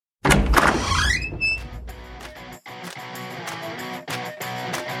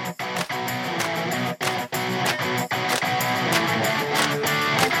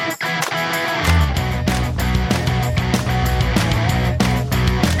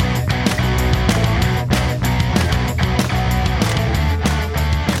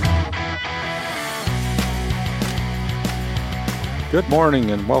Good morning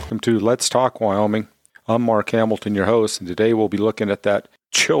and welcome to Let's Talk Wyoming. I'm Mark Hamilton, your host, and today we'll be looking at that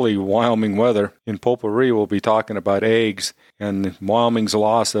chilly Wyoming weather. In Potpourri, we'll be talking about eggs and Wyoming's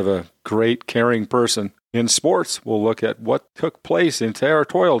loss of a great caring person. In sports, we'll look at what took place in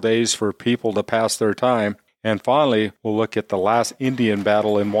Territorial days for people to pass their time. And finally, we'll look at the last Indian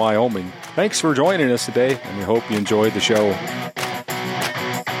battle in Wyoming. Thanks for joining us today, and we hope you enjoyed the show.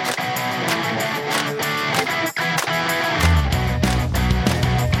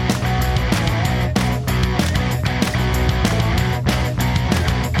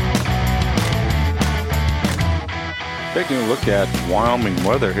 Taking a look at Wyoming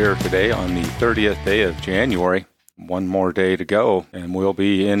weather here today on the 30th day of January. One more day to go, and we'll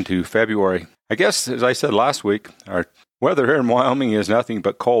be into February. I guess, as I said last week, our weather here in Wyoming is nothing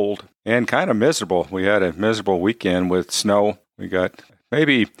but cold and kind of miserable. We had a miserable weekend with snow. We got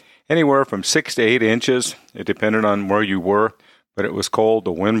maybe anywhere from 6 to 8 inches. It depended on where you were, but it was cold.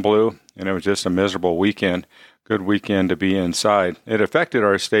 The wind blew, and it was just a miserable weekend. Good weekend to be inside. It affected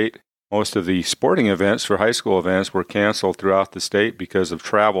our state. Most of the sporting events for high school events were canceled throughout the state because of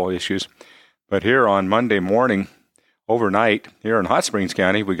travel issues. But here on Monday morning, overnight, here in Hot Springs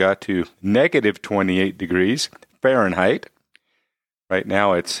County, we got to negative 28 degrees Fahrenheit. Right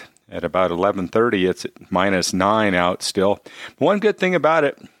now it's at about 11:30. It's at minus 9 out still. But one good thing about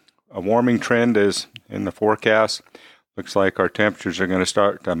it, a warming trend is in the forecast. Looks like our temperatures are going to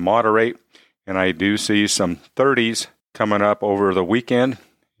start to moderate. And I do see some 30s coming up over the weekend.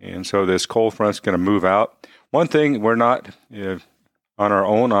 And so this cold front's going to move out. One thing, we're not on our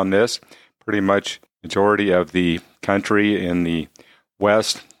own on this. Pretty much majority of the country in the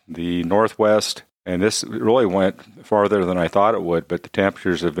west, the northwest, and this really went farther than I thought it would, but the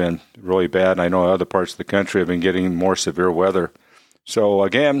temperatures have been really bad, and I know other parts of the country have been getting more severe weather. So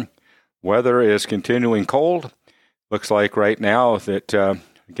again, weather is continuing cold. Looks like right now that,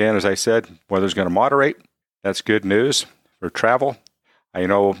 again, as I said, weather's going to moderate. That's good news for travel. I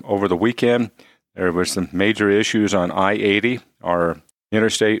know over the weekend there were some major issues on I-80, our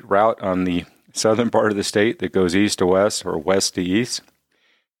interstate route on the southern part of the state that goes east to west or west to east.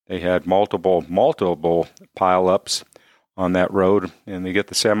 They had multiple pile-ups on that road, and they get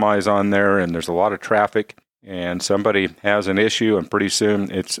the semis on there, and there's a lot of traffic, and somebody has an issue, and pretty soon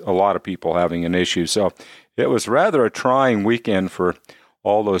it's a lot of people having an issue. So it was rather a trying weekend for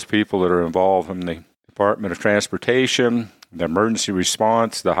all those people that are involved in the Department of Transportation, the emergency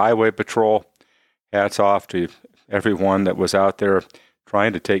response, the highway patrol. Hats off to everyone that was out there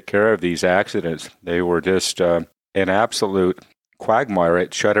trying to take care of these accidents. They were just an absolute quagmire.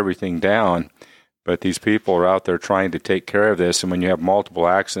 It shut everything down. But these people are out there trying to take care of this. And when you have multiple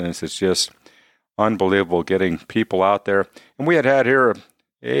accidents, it's just unbelievable getting people out there. And we had here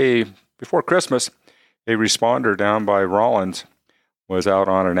before Christmas, a responder down by Rollins was out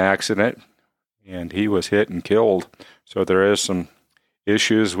on an accident, and he was hit and killed. So there is some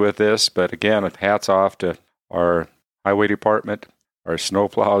issues with this, but again, hats off to our highway department, our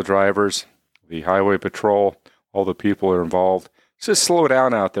snowplow drivers, the highway patrol, all the people that are involved. Just slow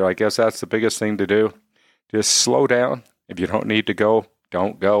down out there. I guess that's the biggest thing to do. Just slow down. If you don't need to go,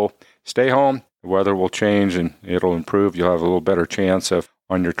 don't go. Stay home. The weather will change and it'll improve. You'll have a little better chance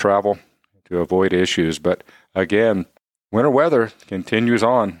on your travel to avoid issues. But again, winter weather continues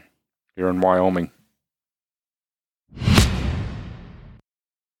on here in Wyoming.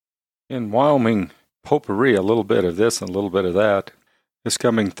 In Wyoming, Potpourri, a little bit of this and a little bit of that. This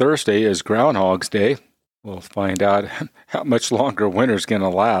coming Thursday is Groundhog's Day. We'll find out how much longer winter's going to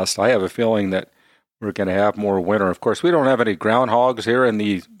last. I have a feeling that we're going to have more winter. Of course, we don't have any groundhogs here in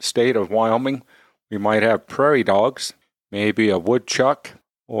the state of Wyoming. We might have prairie dogs, maybe a woodchuck,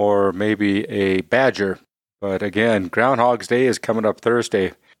 or maybe a badger. But again, Groundhog's Day is coming up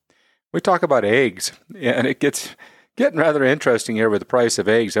Thursday. We talk about eggs, and it gets getting rather interesting here with the price of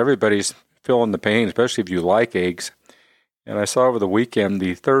eggs. Everybody's feeling the pain, especially if you like eggs. And I saw over the weekend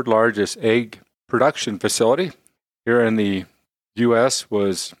the third largest egg production facility here in the U.S.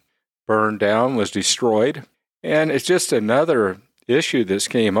 was burned down, was destroyed. And it's just another issue that's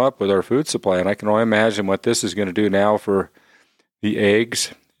came up with our food supply. And I can only imagine what this is going to do now for the egg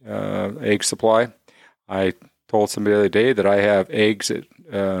supply. I told somebody the other day that I have eggs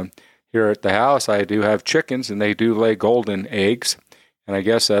here at the house. I do have chickens, and they do lay golden eggs. And I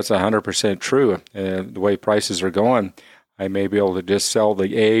guess that's 100% true. The way prices are going, I may be able to just sell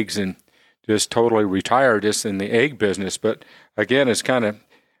the eggs and just totally retire just in the egg business. But again, it's kind of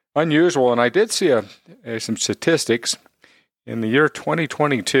unusual. And I did see some statistics in the year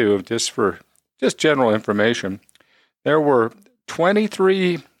 2022, just general information. There were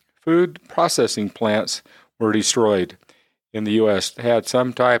 23 food processing plants were destroyed. in the U.S. had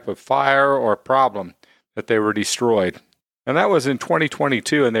some type of fire or problem that they were destroyed. And that was in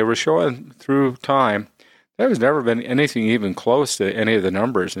 2022, and they were showing through time there has never been anything even close to any of the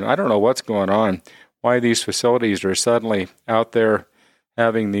numbers. And I don't know what's going on, why these facilities are suddenly out there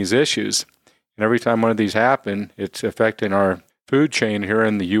having these issues. And every time one of these happen, it's affecting our food chain here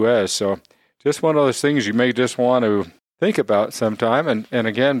in the U.S. So just one of those things you may just want to think about sometime. And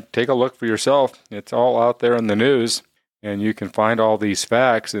again, take a look for yourself. It's all out there in the news, and you can find all these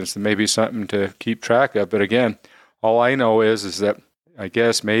facts, and it's maybe something to keep track of. But again, all I know is that I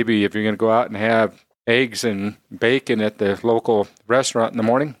guess maybe if you're going to go out and have eggs and bacon at the local restaurant in the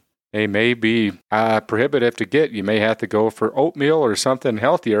morning, they may be prohibitive to get. You may have to go for oatmeal or something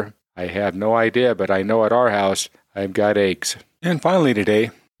healthier. I have no idea, but I know at our house I've got eggs. And finally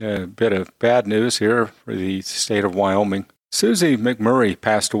today, a bit of bad news here for the state of Wyoming. Susie McMurray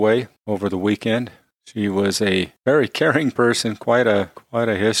passed away over the weekend. She was a very caring person, quite a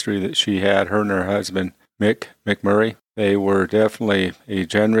history that she had, her and her husband, Mick McMurray. They were definitely a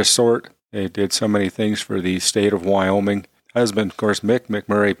generous sort. They did so many things for the state of Wyoming. Husband, of course, Mick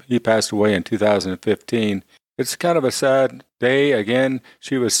McMurray, he passed away in 2015. It's kind of a sad day. Again,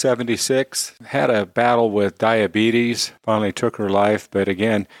 she was 76, had a battle with diabetes, finally took her life. But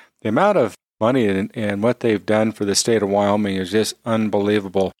again, the amount of money and what they've done for the state of Wyoming is just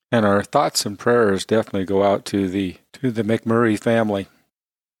unbelievable. And our thoughts and prayers definitely go out to the McMurray family.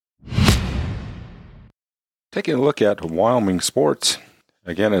 Taking a look at Wyoming sports.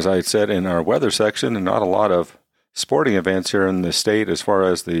 Again, as I said in our weather section, and not a lot of sporting events here in the state as far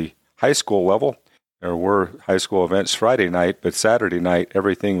as the high school level. There were high school events Friday night, but Saturday night,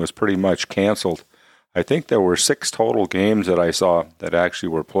 everything was pretty much canceled. I think there were 6 total games that I saw that actually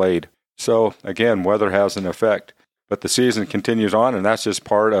were played. So, again, weather has an effect. But the season continues on, and that's just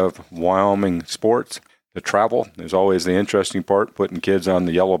part of Wyoming sports. The travel is always the interesting part, putting kids on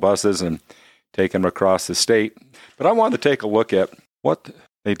the yellow buses and taking them across the state. But I wanted to take a look at what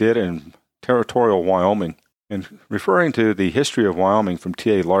they did in Territorial, Wyoming. And referring to the history of Wyoming from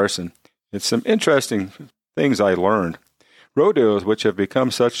T.A. Larson, it's some interesting things I learned. Rodeos, which have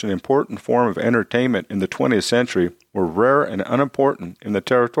become such an important form of entertainment in the 20th century, were rare and unimportant in the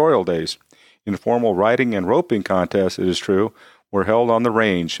Territorial days. Informal riding and roping contests, it is true, were held on the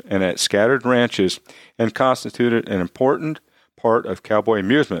range and at scattered ranches and constituted an important part of cowboy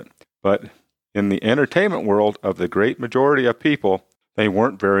amusement. But in the entertainment world of the great majority of people, they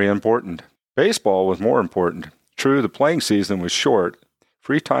weren't very important. Baseball was more important. True, the playing season was short.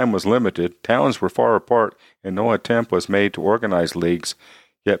 Free time was limited, towns were far apart, and no attempt was made to organize leagues.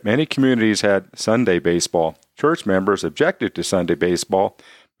 Yet many communities had Sunday baseball. Church members objected to Sunday baseball,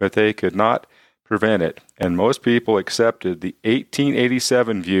 but they could not prevent it, and most people accepted the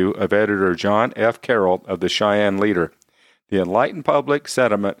 1887 view of editor John F. Carroll of the Cheyenne Leader. The enlightened public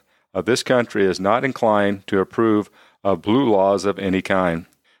sentiment of this country is not inclined to approve of blue laws of any kind.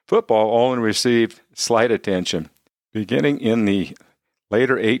 Football only received slight attention. Beginning in the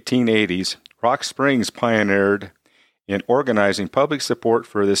later 1880s, Rock Springs pioneered in organizing public support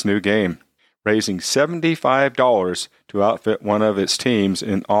for this new game, raising $75 to outfit one of its teams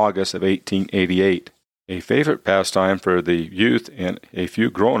in August of 1888. A favorite pastime for the youth and a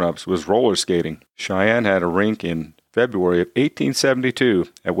few grown-ups was roller skating. Cheyenne had a rink in February of 1872,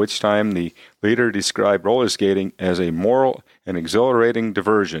 at which time the leader described roller skating as a moral and exhilarating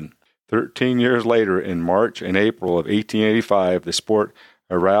diversion. 13 years later, in March and April of 1885, the sport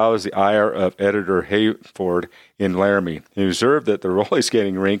aroused the ire of editor Hayford in Laramie. He observed that the roller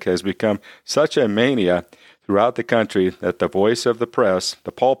skating rink has become such a mania throughout the country that the voice of the press,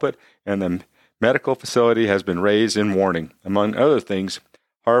 the pulpit, and the medical facility has been raised in warning. Among other things,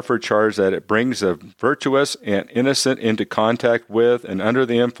 Harford charged that it brings the virtuous and innocent into contact with and under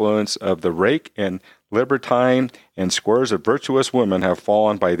the influence of the rake and libertine, and scores of virtuous women have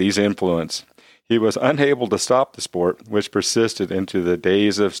fallen by these influence. He was unable to stop the sport, which persisted into the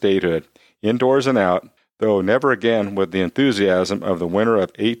days of statehood, indoors and out, though never again with the enthusiasm of the winter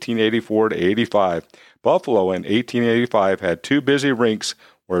of 1884 to 85. Buffalo in 1885 had 2 busy rinks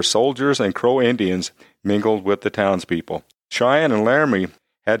where soldiers and Crow Indians mingled with the townspeople. Cheyenne and Laramie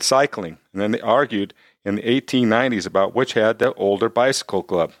had cycling, and then they argued in the 1890s about which had the older bicycle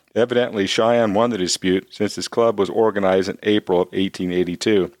club. Evidently, Cheyenne won the dispute since his club was organized in April of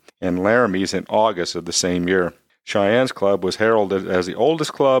 1882, and Laramie's in August of the same year. Cheyenne's club was heralded as the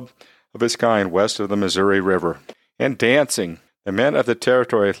oldest club of its kind west of the Missouri River. And dancing. The men of the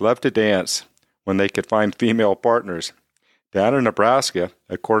territory loved to dance when they could find female partners. Down in Nebraska,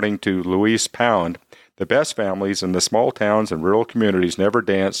 according to Louise Pound, the best families in the small towns and rural communities never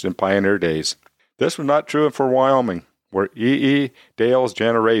danced in pioneer days. This was not true for Wyoming. where E. Dale's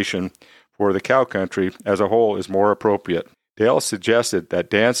generation for the cow country as a whole is more appropriate. Dale suggested that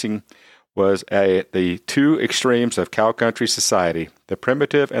dancing was at the two extremes of cow country society, the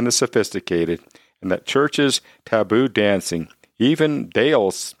primitive and the sophisticated, and that churches tabooed dancing. Even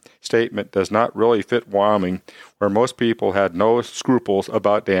Dale's statement does not really fit Wyoming, where most people had no scruples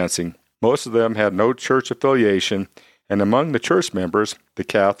about dancing. Most of them had no church affiliation, and among the church members, the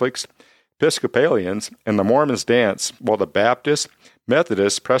Catholics, Episcopalians, and the Mormons danced, while the Baptists,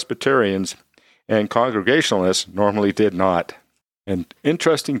 Methodists, Presbyterians, and Congregationalists normally did not. An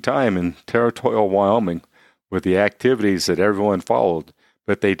interesting time in Territorial, Wyoming, with the activities that everyone followed,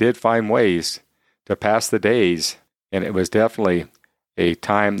 but they did find ways to pass the days, and it was definitely a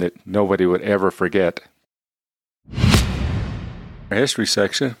time that nobody would ever forget. Our history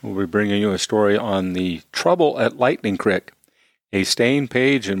section will be bringing you a story on the trouble at Lightning Creek, a stained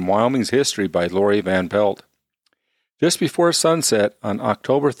page in Wyoming's history by Lori Van Pelt. Just before sunset on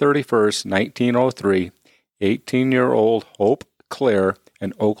October 31st, 1903, 18-year-old Hope Clare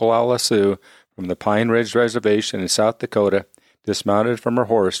and Oglala Sioux from the Pine Ridge Reservation in South Dakota dismounted from her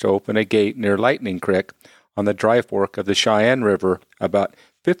horse to open a gate near Lightning Creek on the dry fork of the Cheyenne River about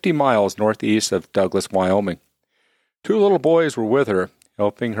 50 miles northeast of Douglas, Wyoming. Two little boys were with her,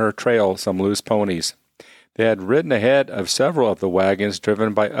 helping her trail some loose ponies. They had ridden ahead of several of the wagons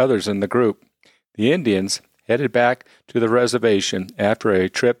driven by others in the group. The Indians headed back to the reservation after a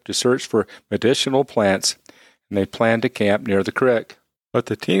trip to search for medicinal plants, and they planned to camp near the creek. But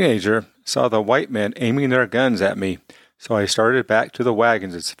the teenager saw the white men aiming their guns at me, so I started back to the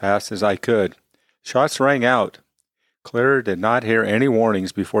wagons as fast as I could. Shots rang out. Claire did not hear any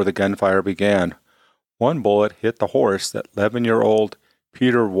warnings before the gunfire began. One bullet hit the horse that 11-year-old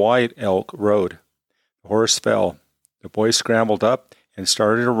Peter White Elk rode. The horse fell. The boy scrambled up and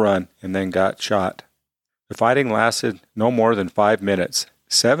started to run and then got shot. The fighting lasted no more than 5 minutes.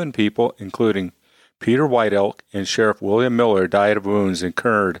 7 people, including Peter White Elk and Sheriff William Miller, died of wounds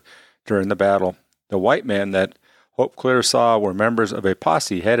incurred during the battle. The white men that Hope Clare saw were members of a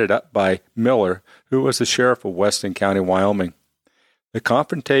posse headed up by Miller, who was the sheriff of Weston County, Wyoming. The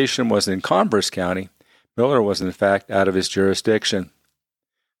confrontation was in Converse County. Miller was in fact out of his jurisdiction.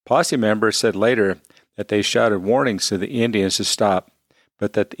 Posse members said later that they shouted warnings to the Indians to stop,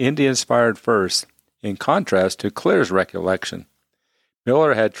 but that the Indians fired first, in contrast to Clare's recollection.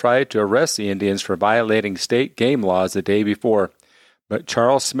 Miller had tried to arrest the Indians for violating state game laws the day before, but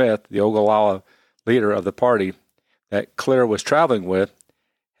Charles Smith, the Oglala leader of the party that Clare was traveling with,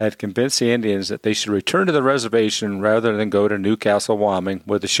 had convinced the Indians that they should return to the reservation rather than go to Newcastle, Wyoming,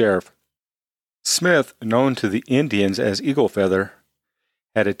 with the sheriff. Smith, known to the Indians as Eagle Feather,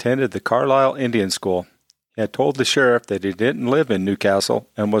 had attended the Carlisle Indian School. He had told the sheriff that he didn't live in Newcastle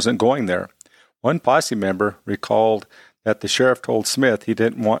and wasn't going there. One posse member recalled that the sheriff told Smith he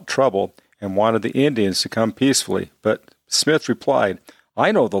didn't want trouble and wanted the Indians to come peacefully, but Smith replied,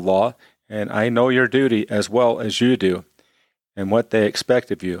 "I know the law, and I know your duty as well as you do, and what they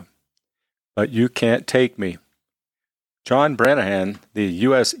expect of you. But you can't take me." John Brenahan, the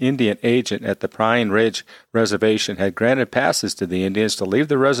U.S. Indian agent at the Pine Ridge Reservation, had granted passes to the Indians to leave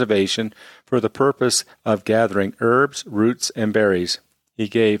the reservation for the purpose of gathering herbs, roots, and berries. He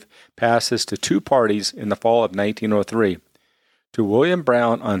gave passes to 2 parties in the fall of 1903, to William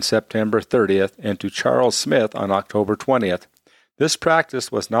Brown on September 30th and to Charles Smith on October 20th. This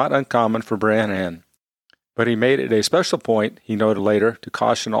practice was not uncommon for Brenahan, but he made it a special point, he noted later, to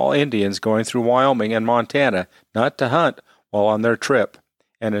caution all Indians going through Wyoming and Montana not to hunt while on their trip,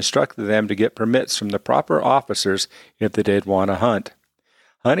 and instructed them to get permits from the proper officers if they did want to hunt.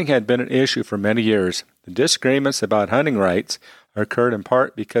 Hunting had been an issue for many years. The disagreements about hunting rights occurred in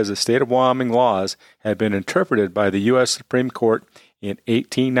part because the state of Wyoming laws had been interpreted by the U.S. Supreme Court in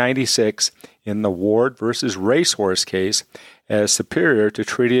 1896 in the Ward versus Racehorse case as superior to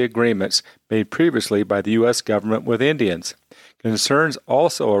treaty agreements made previously by the U.S. government with Indians. Concerns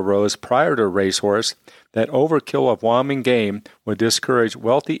also arose prior to Racehorse that overkill of Wyoming game would discourage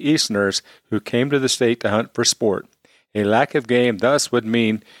wealthy Easterners who came to the state to hunt for sport. A lack of game thus would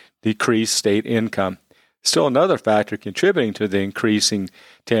mean decreased state income. Still another factor contributing to the increasing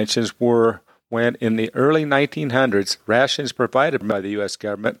tensions were when in the early 1900s rations provided by the U.S.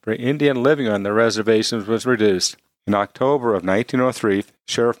 government for Indian living on the reservations was reduced. In October of 1903,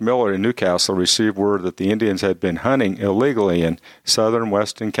 Sheriff Miller in Newcastle received word that the Indians had been hunting illegally in southern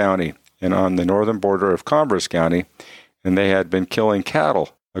Weston County and on the northern border of Converse County, and they had been killing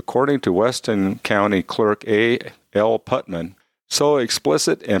cattle. According to Weston County Clerk A. L. Putman, so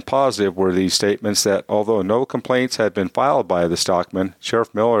explicit and positive were these statements that although no complaints had been filed by the stockmen,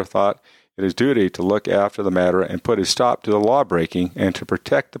 Sheriff Miller thought it is duty to look after the matter and put a stop to the lawbreaking and to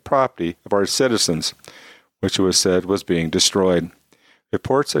protect the property of our citizens, which it was said was being destroyed.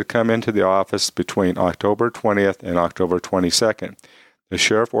 Reports had come into the office between October 20th and October 22nd. The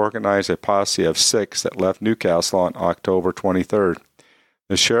sheriff organized a posse of 6 that left Newcastle on October 23rd.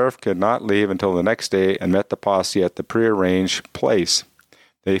 The sheriff could not leave until the next day and met the posse at the prearranged place.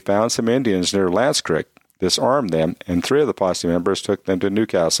 They found some Indians near Lance Creek, disarmed them, and 3 of the posse members took them to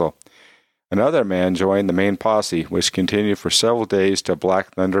Newcastle. Another man joined the main posse, which continued for several days to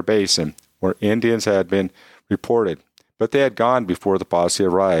Black Thunder Basin, where Indians had been reported, but they had gone before the posse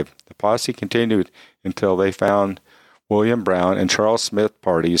arrived. The posse continued until they found William Brown and Charles Smith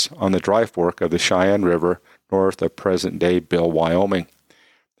parties on the Dry Fork of the Cheyenne River north of present-day Bill, Wyoming.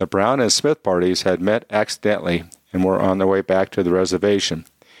 The Brown and Smith parties had met accidentally and were on their way back to the reservation.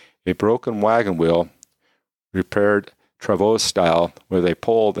 A broken wagon wheel, repaired Travaux style, with a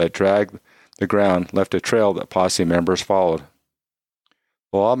pole that dragged the ground, left a trail that posse members followed.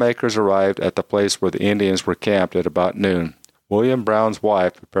 The lawmakers arrived at the place where the Indians were camped at about noon. William Brown's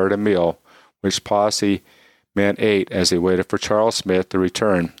wife prepared a meal, which posse men ate as they waited for Charles Smith to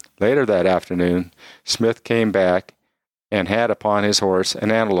return. Later that afternoon, Smith came back and had upon his horse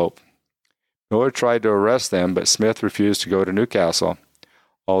an antelope. Miller tried to arrest them, but Smith refused to go to Newcastle,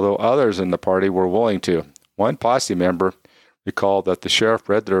 although others in the party were willing to. One posse member recalled that the sheriff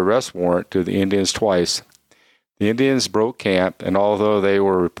read the arrest warrant to the Indians twice. The Indians broke camp, and although there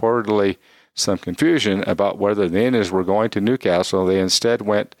were reportedly some confusion about whether the Indians were going to Newcastle, they instead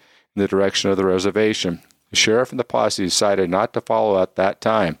went in the direction of the reservation. The sheriff and the posse decided not to follow at that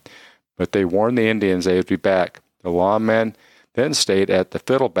time, but they warned the Indians they would be back. The lawmen then stayed at the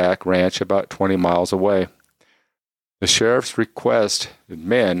Fiddleback Ranch about 20 miles away. The sheriff's requested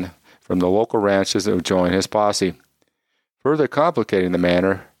men from the local ranches that would join his posse. Further complicating the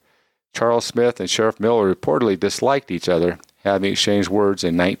matter, Charles Smith and Sheriff Miller reportedly disliked each other, having exchanged words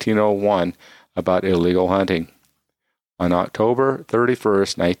in 1901 about illegal hunting. On October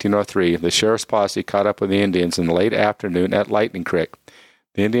 31st, 1903, the sheriff's posse caught up with the Indians in the late afternoon at Lightning Creek.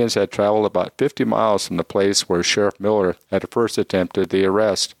 The Indians had traveled about 50 miles from the place where Sheriff Miller had first attempted the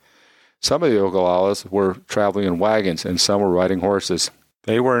arrest. Some of the Ogalallas were traveling in wagons, and some were riding horses.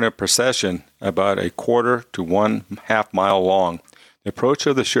 They were in a procession about a quarter to 1/2 mile long. The approach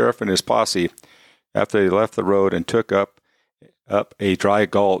of the sheriff and his posse, after they left the road and took up a dry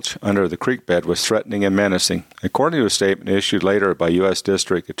gulch under the creek bed, was threatening and menacing. According to a statement issued later by U.S.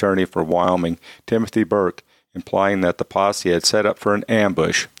 District Attorney for Wyoming, Timothy Burke, implying that the posse had set up for an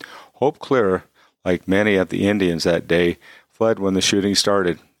ambush. Hope Clear, like many of the Indians that day, fled when the shooting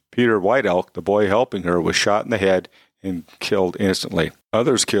started. Peter White Elk, the boy helping her, was shot in the head and killed instantly.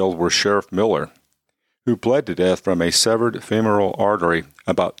 Others killed were Sheriff Miller, who bled to death from a severed femoral artery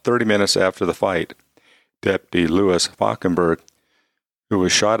about 30 minutes after the fight. Deputy Lewis Falkenberg, who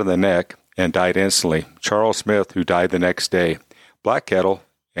was shot in the neck and died instantly. Charles Smith, who died the next day. Black Kettle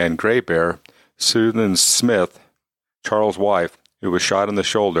and Gray Bear, Susan Smith, Charles' wife, who was shot in the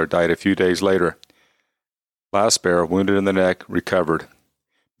shoulder, died a few days later. Last Bear, wounded in the neck, recovered.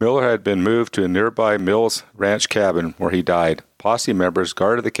 Miller had been moved to a nearby Mills Ranch cabin where he died. Posse members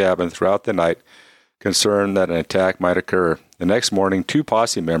guarded the cabin throughout the night, concerned that an attack might occur. The next morning, 2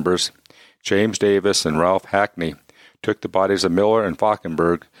 posse members, James Davis and Ralph Hackney, took the bodies of Miller and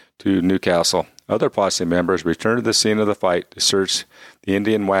Falkenberg to Newcastle. Other posse members returned to the scene of the fight to search the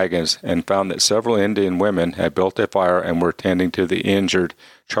Indian wagons and found that several Indian women had built a fire and were tending to the injured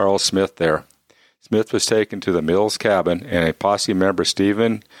Charles Smith there. Smith was taken to the Mills cabin, and a posse member,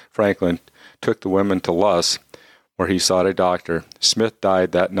 Stephen Franklin, took the women to Luss, where he sought a doctor. Smith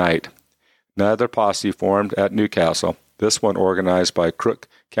died that night. Another posse formed at Newcastle, this one organized by Crook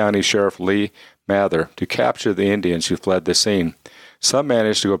County Sheriff Lee Mather, to capture the Indians who fled the scene. Some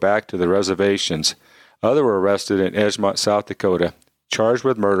managed to go back to the reservations. Others were arrested in Edgemont, South Dakota, charged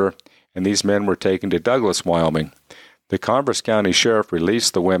with murder, and these men were taken to Douglas, Wyoming. The Converse County Sheriff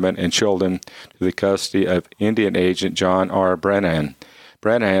released the women and children to the custody of Indian Agent John R. Brennan.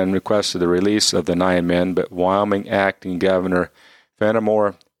 Brennan requested the release of the 9 men, but Wyoming Acting Governor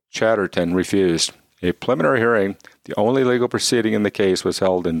Fenimore Chatterton refused. A preliminary hearing, the only legal proceeding in the case, was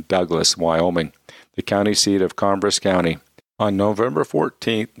held in Douglas, Wyoming, the county seat of Converse County. On November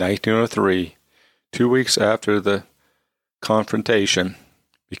 14, 1903, 2 weeks after the confrontation,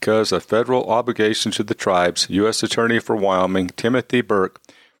 because of federal obligation to the tribes, U.S. Attorney for Wyoming Timothy Burke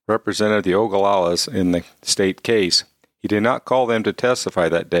represented the Ogalallas in the state case. He did not call them to testify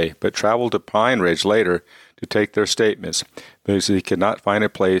that day, but traveled to Pine Ridge later to take their statements, because he could not find a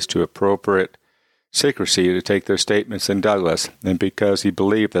place to appropriate secrecy to take their statements in Douglas, and because he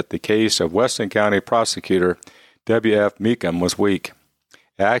believed that the case of Weston County Prosecutor W.F. Meekum was weak.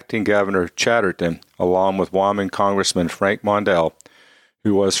 Acting Governor Chatterton, along with Wyoming Congressman Frank Mondell,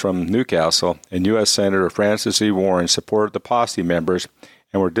 who was from Newcastle, and U.S. Senator Francis E. Warren supported the posse members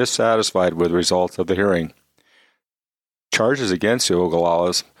and were dissatisfied with the results of the hearing. Charges against the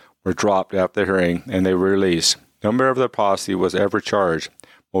Ogalallas were dropped after the hearing, and they were released. No member of the posse was ever charged.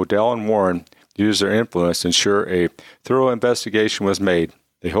 Modell and Warren used their influence to ensure a thorough investigation was made.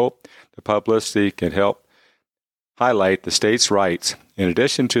 They hoped the publicity could help highlight the state's rights. In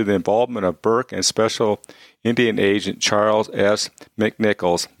addition to the involvement of Burke and Special Indian Agent Charles S.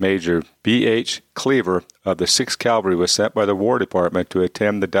 McNichols, Major B.H. Cleaver of the 6th Cavalry was sent by the War Department to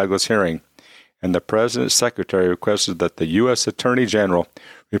attend the Douglas hearing, and the President's Secretary requested that the U.S. Attorney General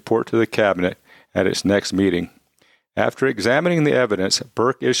report to the Cabinet at its next meeting. After examining the evidence,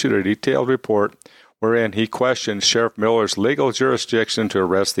 Burke issued a detailed report wherein he questioned Sheriff Miller's legal jurisdiction to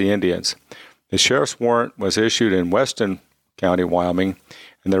arrest the Indians. The sheriff's warrant was issued in Weston County, Wyoming,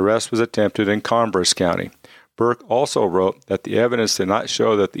 and the arrest was attempted in Converse County. Burke also wrote that the evidence did not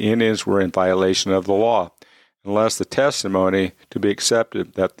show that the Indians were in violation of the law, unless the testimony to be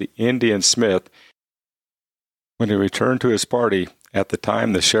accepted that the Indian Smith, when he returned to his party at the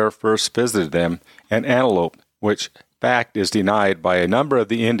time the sheriff first visited them, an antelope, which fact is denied by a number of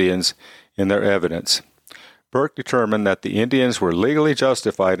the Indians in their evidence. Burke determined that the Indians were legally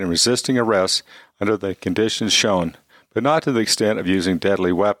justified in resisting arrest under the conditions shown, but not to the extent of using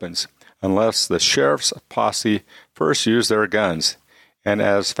deadly weapons, unless the sheriff's posse first used their guns. And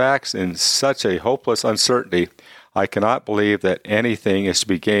as facts in such a hopeless uncertainty, I cannot believe that anything is to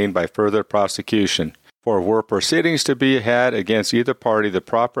be gained by further prosecution. For were proceedings to be had against either party, the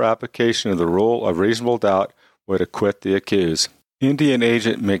proper application of the rule of reasonable doubt would acquit the accused. Indian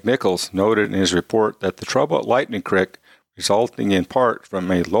Agent McNichols noted in his report that the trouble at Lightning Creek, resulting in part from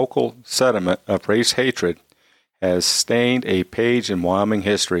a local sentiment of race hatred, has stained a page in Wyoming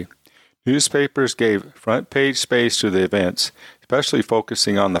history. Newspapers gave front-page space to the events, especially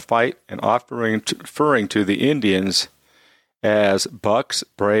focusing on the fight and often referring to the Indians as Bucks,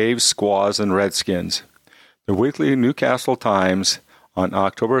 Braves, Squaws, and Redskins. The Weekly Newcastle Times on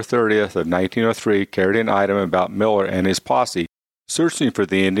October 30th of 1903 carried an item about Miller and his posse searching for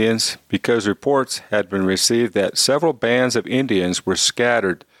the Indians because reports had been received that several bands of Indians were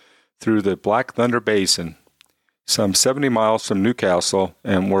scattered through the Black Thunder Basin, some 70 miles from Newcastle,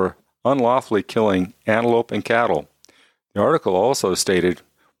 and were unlawfully killing antelope and cattle. The article also stated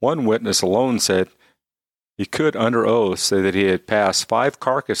one witness alone said he could under oath say that he had passed 5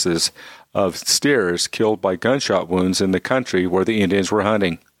 carcasses of steers killed by gunshot wounds in the country where the Indians were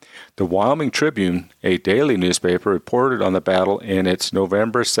hunting. The Wyoming Tribune, a daily newspaper, reported on the battle in its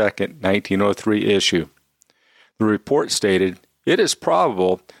November 2, 1903 issue. The report stated, "It is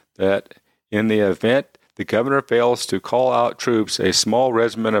probable that in the event the governor fails to call out troops, a small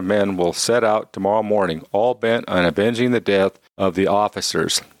regiment of men will set out tomorrow morning, all bent on avenging the death of the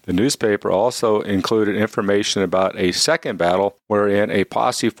officers." The newspaper also included information about a second battle wherein a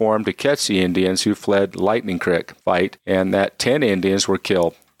posse formed to catch the Indians who fled Lightning Creek fight, and that 10 Indians were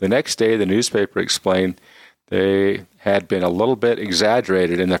killed. The next day, the newspaper explained they had been a little bit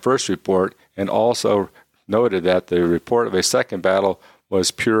exaggerated in the first report, and also noted that the report of a second battle was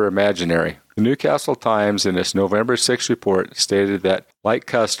pure imaginary. The Newcastle Times, in its November 6 report, stated that, like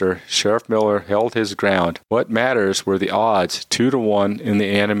Custer, Sheriff Miller held his ground. What matters were the odds 2-1 in the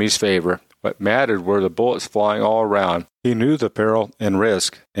enemy's favor. What mattered were the bullets flying all around. He knew the peril and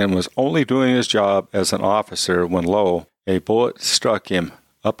risk, and was only doing his job as an officer when, lo, a bullet struck him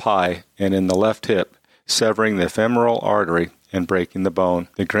up high and in the left hip, severing the femoral artery and breaking the bone.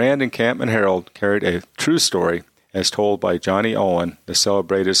 The Grand Encampment Herald carried a true story, as told by Johnny Owen, the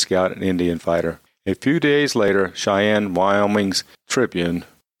celebrated scout and Indian fighter. A few days later, Cheyenne, Wyoming's Tribune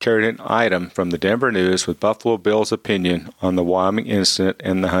carried an item from the Denver News with Buffalo Bill's opinion on the Wyoming incident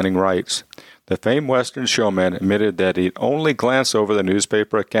and the hunting rights. The famed Western showman admitted that he'd only glanced over the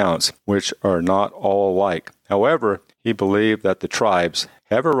newspaper accounts, which are not all alike. However, he believed that the tribes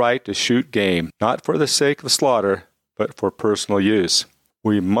have a right to shoot game, not for the sake of slaughter, but for personal use.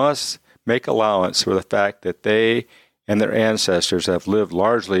 We must make allowance for the fact that they and their ancestors have lived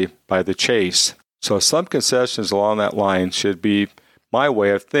largely by the chase. So some concessions along that line should be my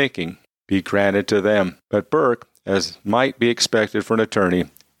way of thinking, be granted to them. But Burke, as might be expected for an attorney,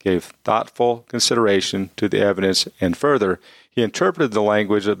 gave thoughtful consideration to the evidence, and further, he interpreted the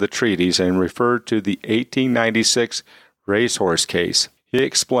language of the treaties and referred to the 1896 racehorse case. He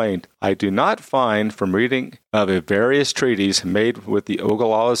explained, "I do not find from reading of various treaties made with the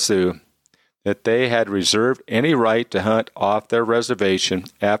Oglala Sioux that they had reserved any right to hunt off their reservation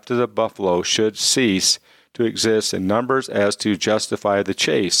after the buffalo should cease to exist in numbers as to justify the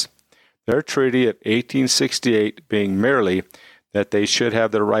chase. Their treaty of 1868 being merely that they should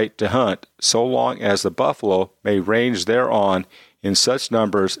have the right to hunt so long as the buffalo may range thereon in such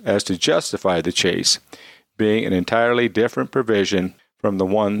numbers as to justify the chase, being an entirely different provision from the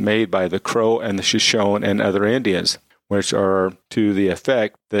one made by the Crow and the Shoshone and other Indians, which are to the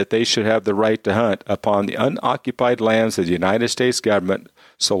effect that they should have the right to hunt upon the unoccupied lands of the United States government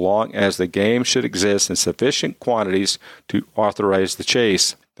so long as the game should exist in sufficient quantities to authorize the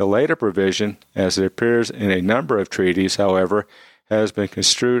chase. The later provision, as it appears in a number of treaties, however, has been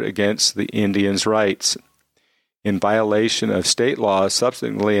construed against the Indians' rights, in violation of state laws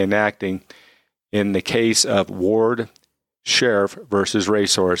subsequently enacting in the case of Ward Sheriff versus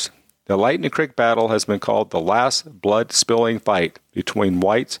Racehorse. The Lightning Creek battle has been called the last blood-spilling fight between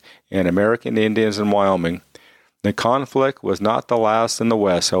whites and American Indians in Wyoming. The conflict was not the last in the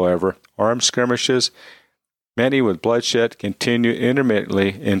West, however. Armed skirmishes, many with bloodshed, continued intermittently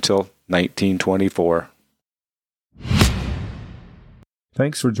until 1924.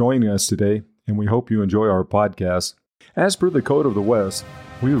 Thanks for joining us today, and we hope you enjoy our podcast. As per the Code of the West,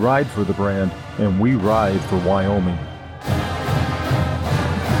 we ride for the brand, and we ride for Wyoming.